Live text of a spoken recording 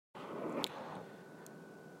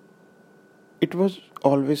It was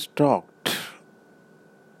always talked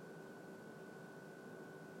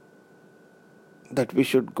that we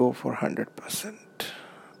should go for 100%.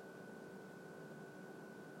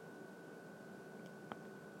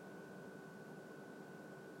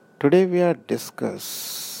 Today we are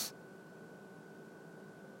discuss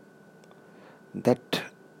that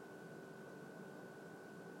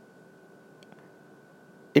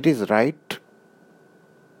it is right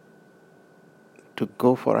to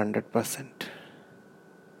go for 100%.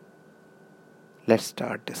 Let's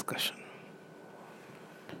start discussion.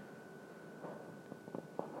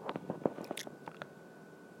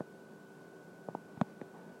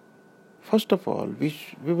 First of all, we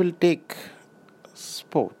will take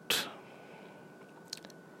sport.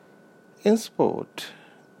 In sport,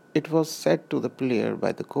 it was said to the player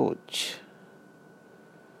by the coach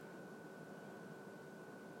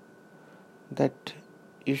that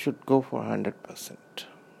you should go for 100%.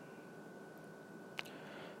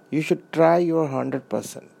 You should try your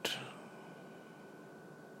 100%.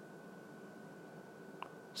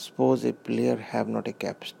 Suppose a player have not a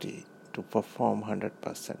capacity to perform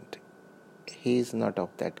 100%. He is not of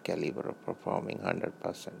that caliber of performing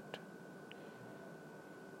 100%.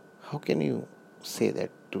 How can you say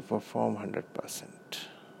that to perform 100%?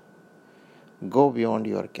 Go beyond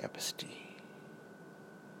your capacity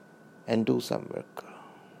and do some work.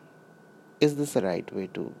 Is this the right way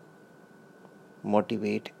to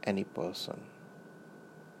motivate any person?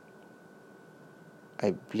 I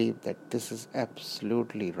believe that this is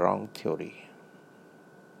absolutely wrong theory.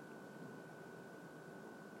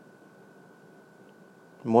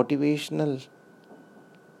 Motivational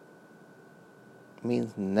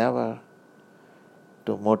means never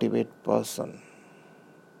to motivate person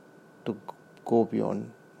to go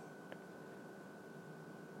beyond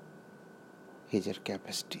his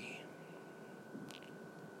capacity.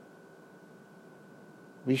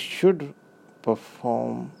 We should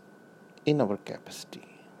perform in our capacity.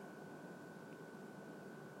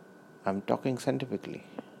 I'm talking scientifically.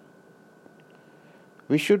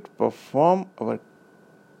 We should perform our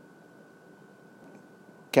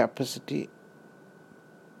capacity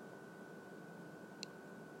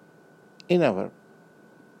in our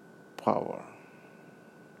power.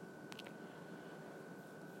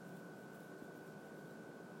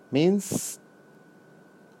 Means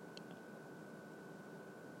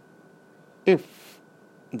if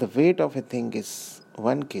the weight of a thing is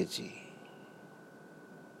 1 kg,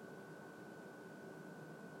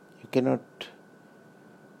 you cannot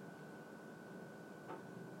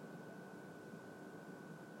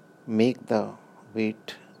make the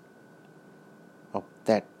weight of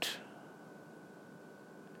that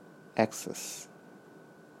excess.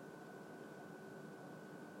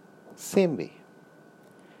 Same way,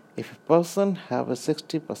 if a person have a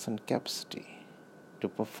 60% capacity to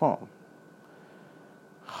perform,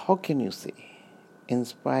 how can you say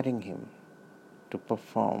inspiring him to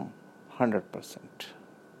perform 100%?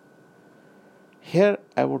 Here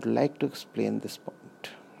I would like to explain this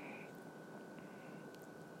point.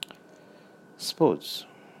 Suppose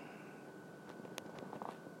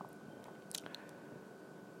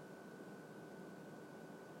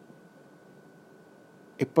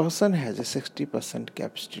a person has a 60%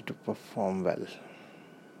 capacity to perform well.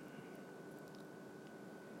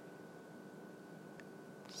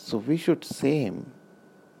 So we should say him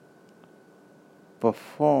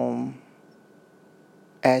perform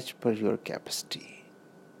as per your capacity.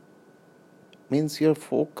 Means your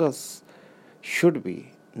focus should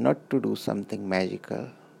be not to do something magical,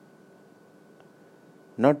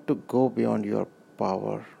 not to go beyond your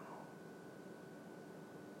power,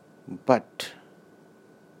 but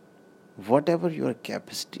whatever your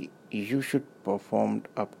capacity, you should perform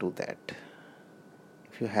up to that.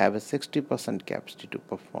 If you have a 60% capacity to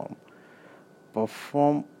perform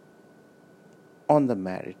on the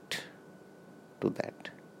merit to that.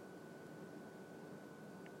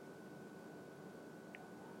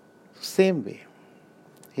 Same way,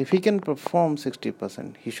 if he can perform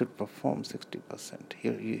 60%, he should perform 60%.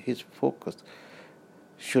 His focus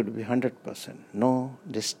should be 100%. No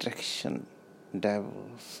distraction,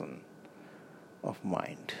 diversion of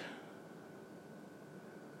mind.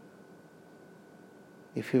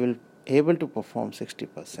 If he will able to perform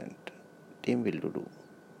 60%, team will do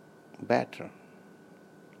better.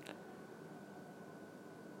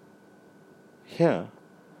 Here,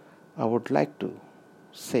 I would like to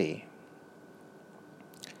say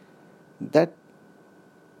that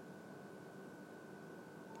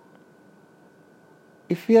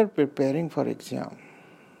if we are preparing for exam,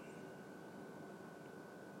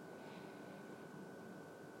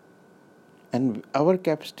 and our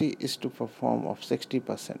capacity is to perform of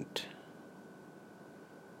 60%.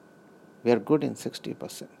 We are good in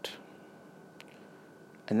 60%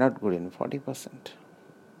 and not good in 40%.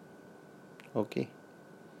 Okay.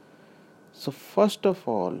 So first of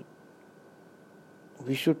all,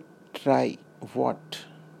 we should try what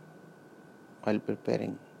while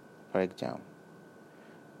preparing for exam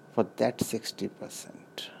for that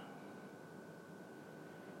 60%.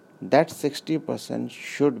 That 60%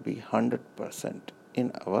 should be 100%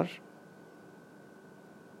 in our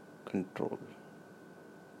control.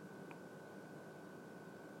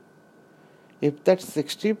 If that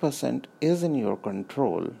 60% is in your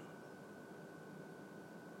control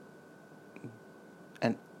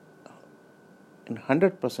and in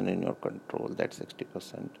 100% in your control, that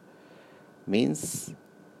 60% means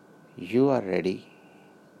you are ready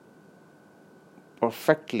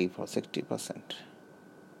perfectly for 60%.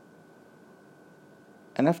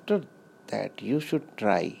 And after that, you should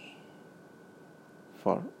try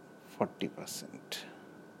for 40%.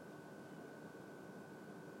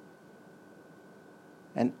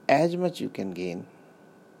 And as much you can gain,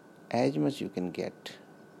 as much you can get,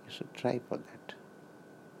 you should try for that.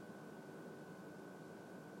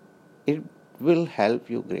 It will help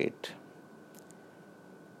you great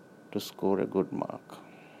to score a good mark.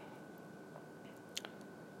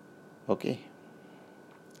 Okay.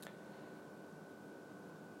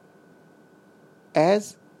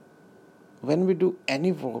 As when we do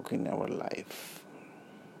any work in our life,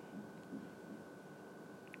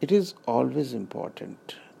 it is always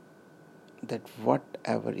important that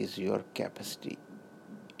whatever is your capacity,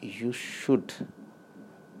 you should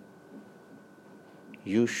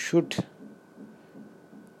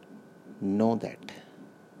know that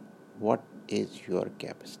what is your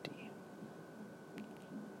capacity.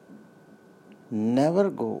 Never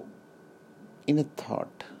go in a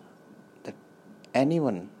thought that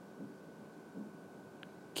anyone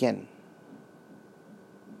can,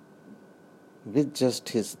 with just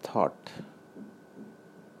his thought,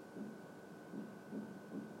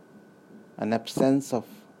 an absence of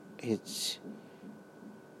his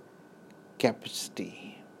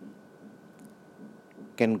capacity,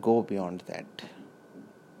 can go beyond that.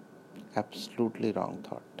 Absolutely wrong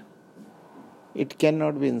thought. It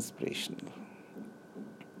cannot be inspirational.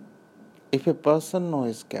 If a person knows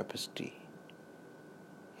his capacity,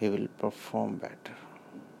 he will perform better.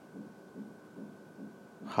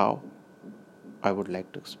 How? I would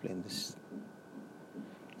like to explain this.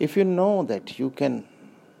 If you know that you can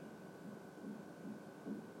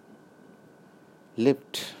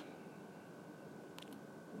lift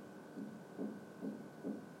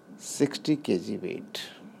 60 kg weight,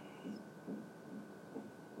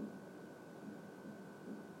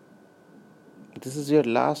 this is your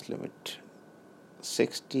last limit,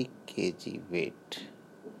 60 kg weight,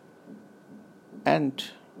 and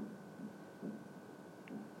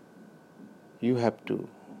you have to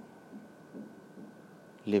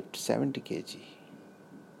lift 70 kg.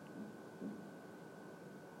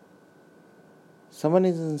 Someone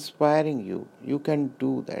is inspiring you, you can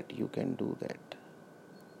do that, you can do that.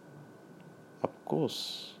 Of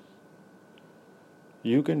course,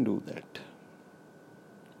 you can do that.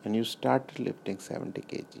 And you started lifting 70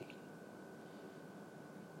 kg.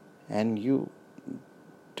 And you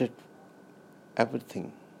did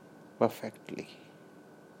everything perfectly.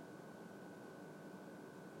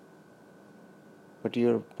 But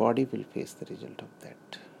your body will face the result of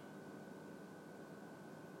that.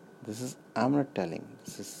 I'm not telling,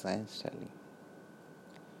 this is science telling.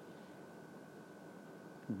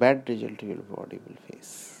 Bad result your body will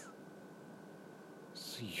face.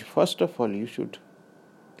 So first of all, you should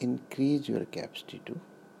increase your capacity to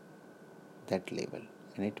that level,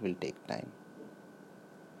 and it will take time.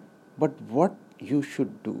 But what you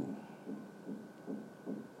should do,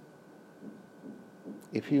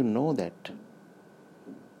 if you know that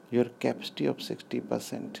your capacity of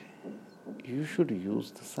 60%, you should use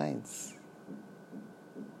the science.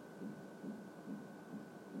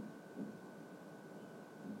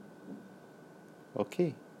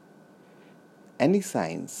 Okay? Any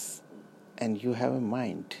science, and you have a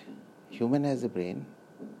mind. Human has a brain.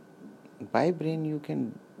 By brain you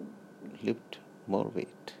can lift more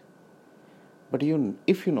weight. But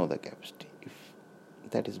if you know the capacity, if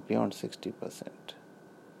that is beyond 60%,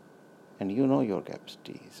 and you know your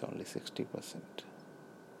capacity is only 60%,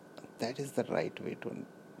 that is the right way to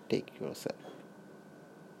take yourself.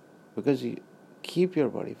 Because you keep your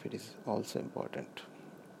body fit is also important.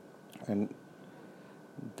 And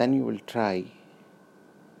then you will try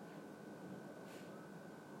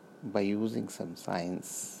by using some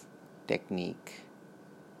science technique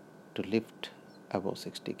to to lift above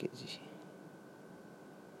 60 kg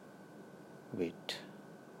weight.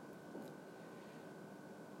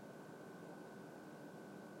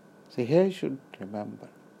 So here you should remember,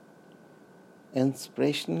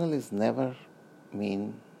 inspirational is never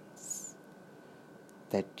means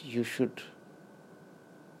that you should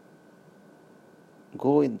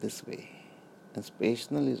go in this way.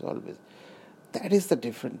 Inspirational is always, that is the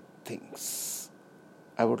different things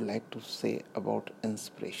I would like to say about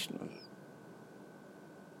inspirational.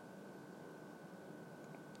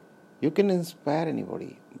 You can inspire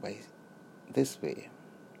anybody by this way.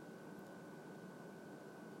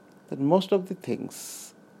 That most of the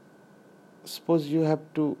things, suppose you have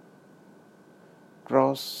to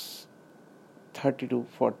cross 30 to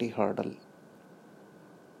 40 hurdle,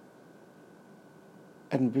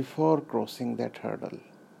 and before crossing that hurdle,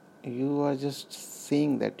 you are just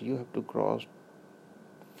seeing that you have to cross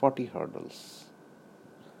 40 hurdles.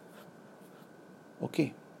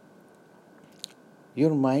 Okay.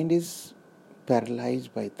 Your mind is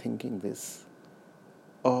paralyzed by thinking this.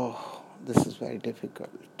 Oh, this is very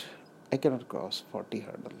difficult. I cannot cross 40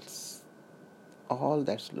 hurdles. All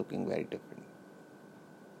that's looking very different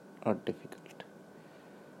or difficult.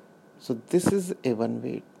 So this is a one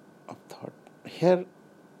way of thought. Here,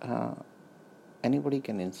 anybody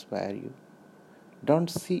can inspire you. Don't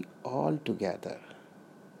see all together.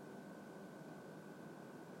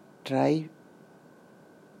 Try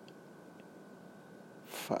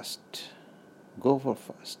first. Go for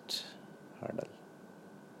first hurdle.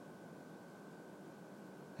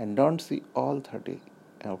 And don't see all 30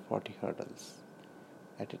 or 40 hurdles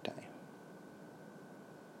at a time.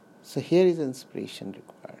 So here is inspiration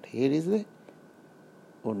required. Here is the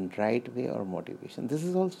right way or motivation. This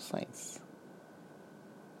is also science.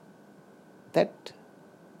 That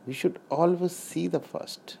we should always see the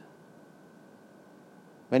first.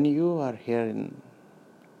 When you are here in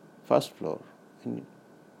first floor and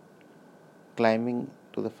climbing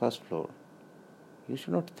to the first floor, you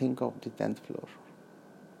should not think of the 10th floor.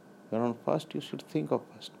 You're on first, you should think of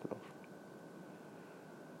first floor.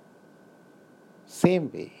 Same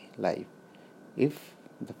way, life. If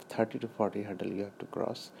the 30 to 40 hurdle you have to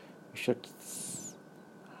cross,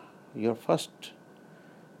 your first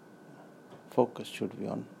focus should be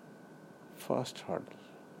on first hurdle.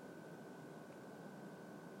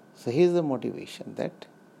 So here's the motivation, that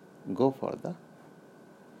go for the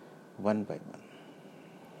one by one.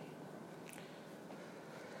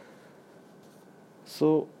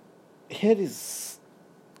 So here is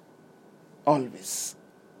always,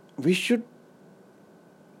 we should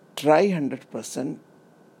try 100%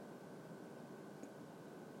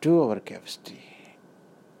 to our capacity.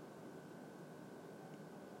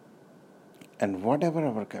 And whatever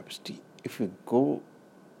our capacity, if we go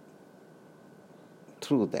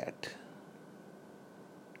through that,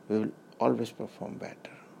 we will always perform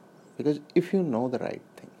better. Because if you know the right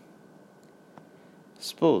thing,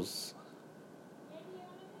 suppose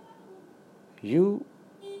you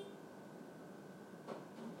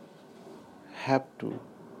have to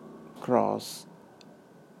cross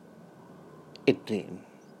a drain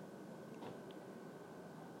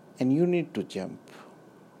and you need to jump.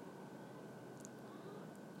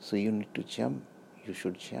 So you need to jump, you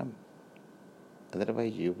should jump.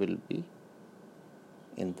 Otherwise you will be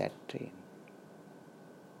in that drain.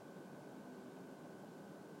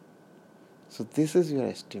 So this is your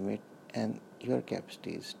estimate, and your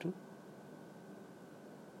capacity is to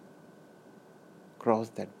cross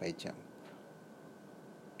that by jump.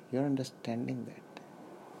 You're understanding that.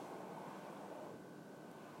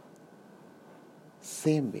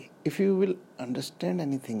 Same way, if you will understand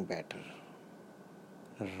anything better,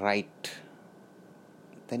 right,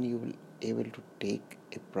 then you will able to take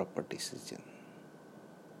a proper decision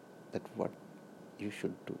that what you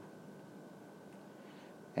should do,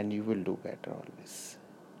 and you will do better always.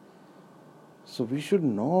 So we should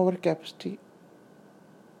know our capacity,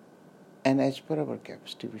 and as per our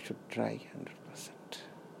capacity we should try 100%.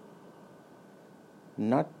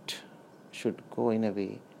 Not should go in a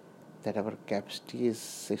way that our capacity is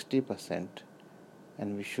 60%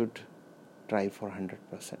 and we should try for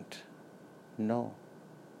 100%. No,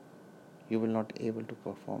 you will not able to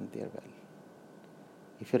perform there well.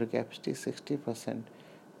 If your capacity is 60%, you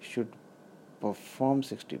should perform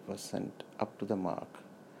 60% up to the mark,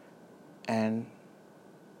 and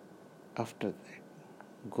after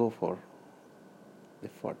that go for the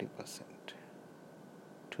 40%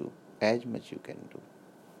 to as much you can do.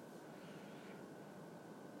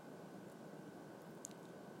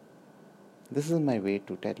 This is my way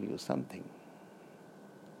to tell you something.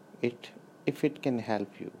 If it can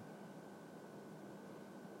help you,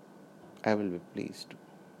 I will be pleased.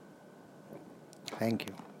 Thank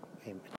you very much.